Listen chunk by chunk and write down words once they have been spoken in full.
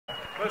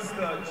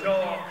Mr.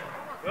 Jacques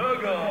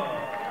Burger.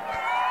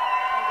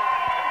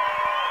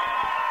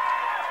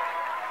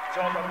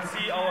 Jacques, I can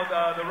see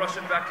the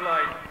Russian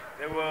backline.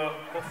 They were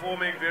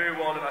performing very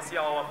well, and I see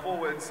our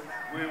forwards,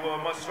 we were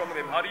much stronger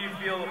than them. How do you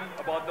feel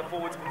about the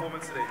forwards'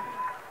 performance today?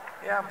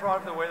 Yeah, I'm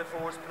proud of the way the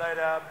forwards played.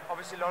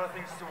 Obviously, a lot of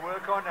things to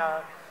work on.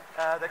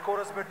 They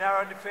caught us a bit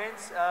narrow in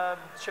defence,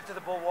 shifted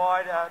the ball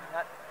wide.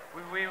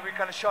 We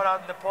kind of shot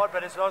out in the pod, but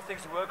there's a lot of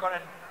things to work on.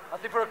 And I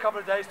think for a couple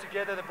of days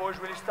together, the boys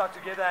really stuck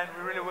together and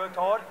we really worked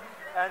hard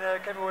and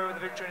came away with the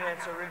victory in the end,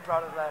 so really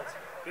proud of the lads.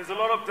 There's a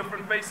lot of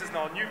different faces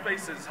now, new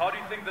faces. How do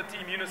you think the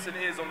team unison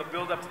is on the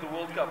build-up to the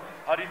World Cup?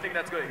 How do you think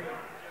that's going?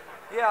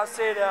 Yeah, I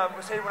said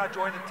when I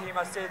joined the team,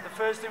 I said the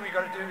first thing we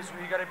got to do is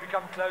we got to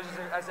become close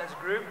as a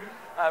group.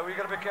 We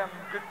got to become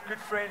good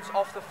friends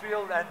off the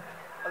field, and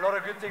a lot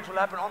of good things will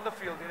happen on the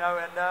field, you know.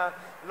 And a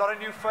lot of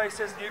new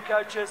faces, new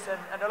coaches,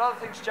 and a lot of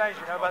things change,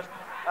 you know. But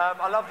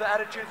I love the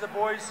attitude of the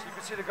boys. You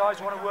can see the guys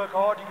want to work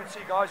hard. You can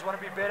see guys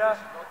want to be better.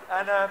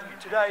 And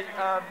today,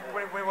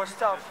 when it was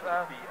tough,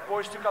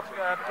 boys took up,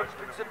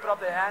 put up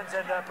their hands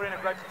and put in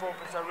a great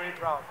performance. So really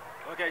proud.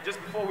 Okay, just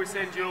before we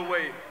send you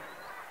away,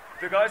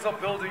 the guys are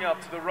building up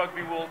to the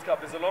Rugby World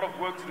Cup. There's a lot of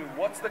work to do.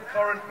 What's the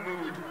current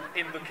mood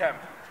in the camp?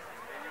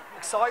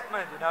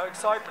 Excitement, you know,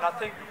 excitement. I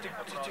think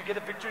to get a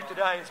victory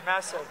today is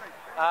massive.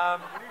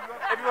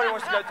 Everybody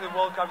wants to go to the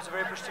World Cup. It's a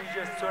very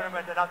prestigious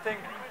tournament, and I think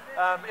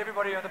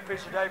everybody on the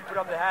pitch today put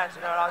up their hands.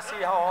 You know, and I see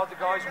how hard the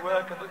guys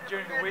work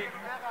during the week.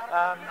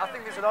 I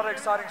think there's a lot of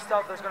exciting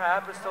stuff that's going to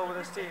happen still with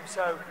this team.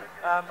 So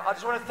I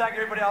just want to thank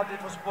everybody out there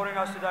for supporting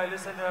us today.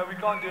 Listen, we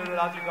can't do it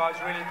without you guys.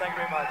 Really, thank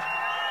you very much.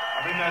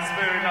 I think that's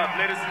fair enough.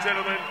 Ladies and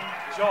gentlemen,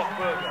 Jacques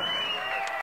Burger.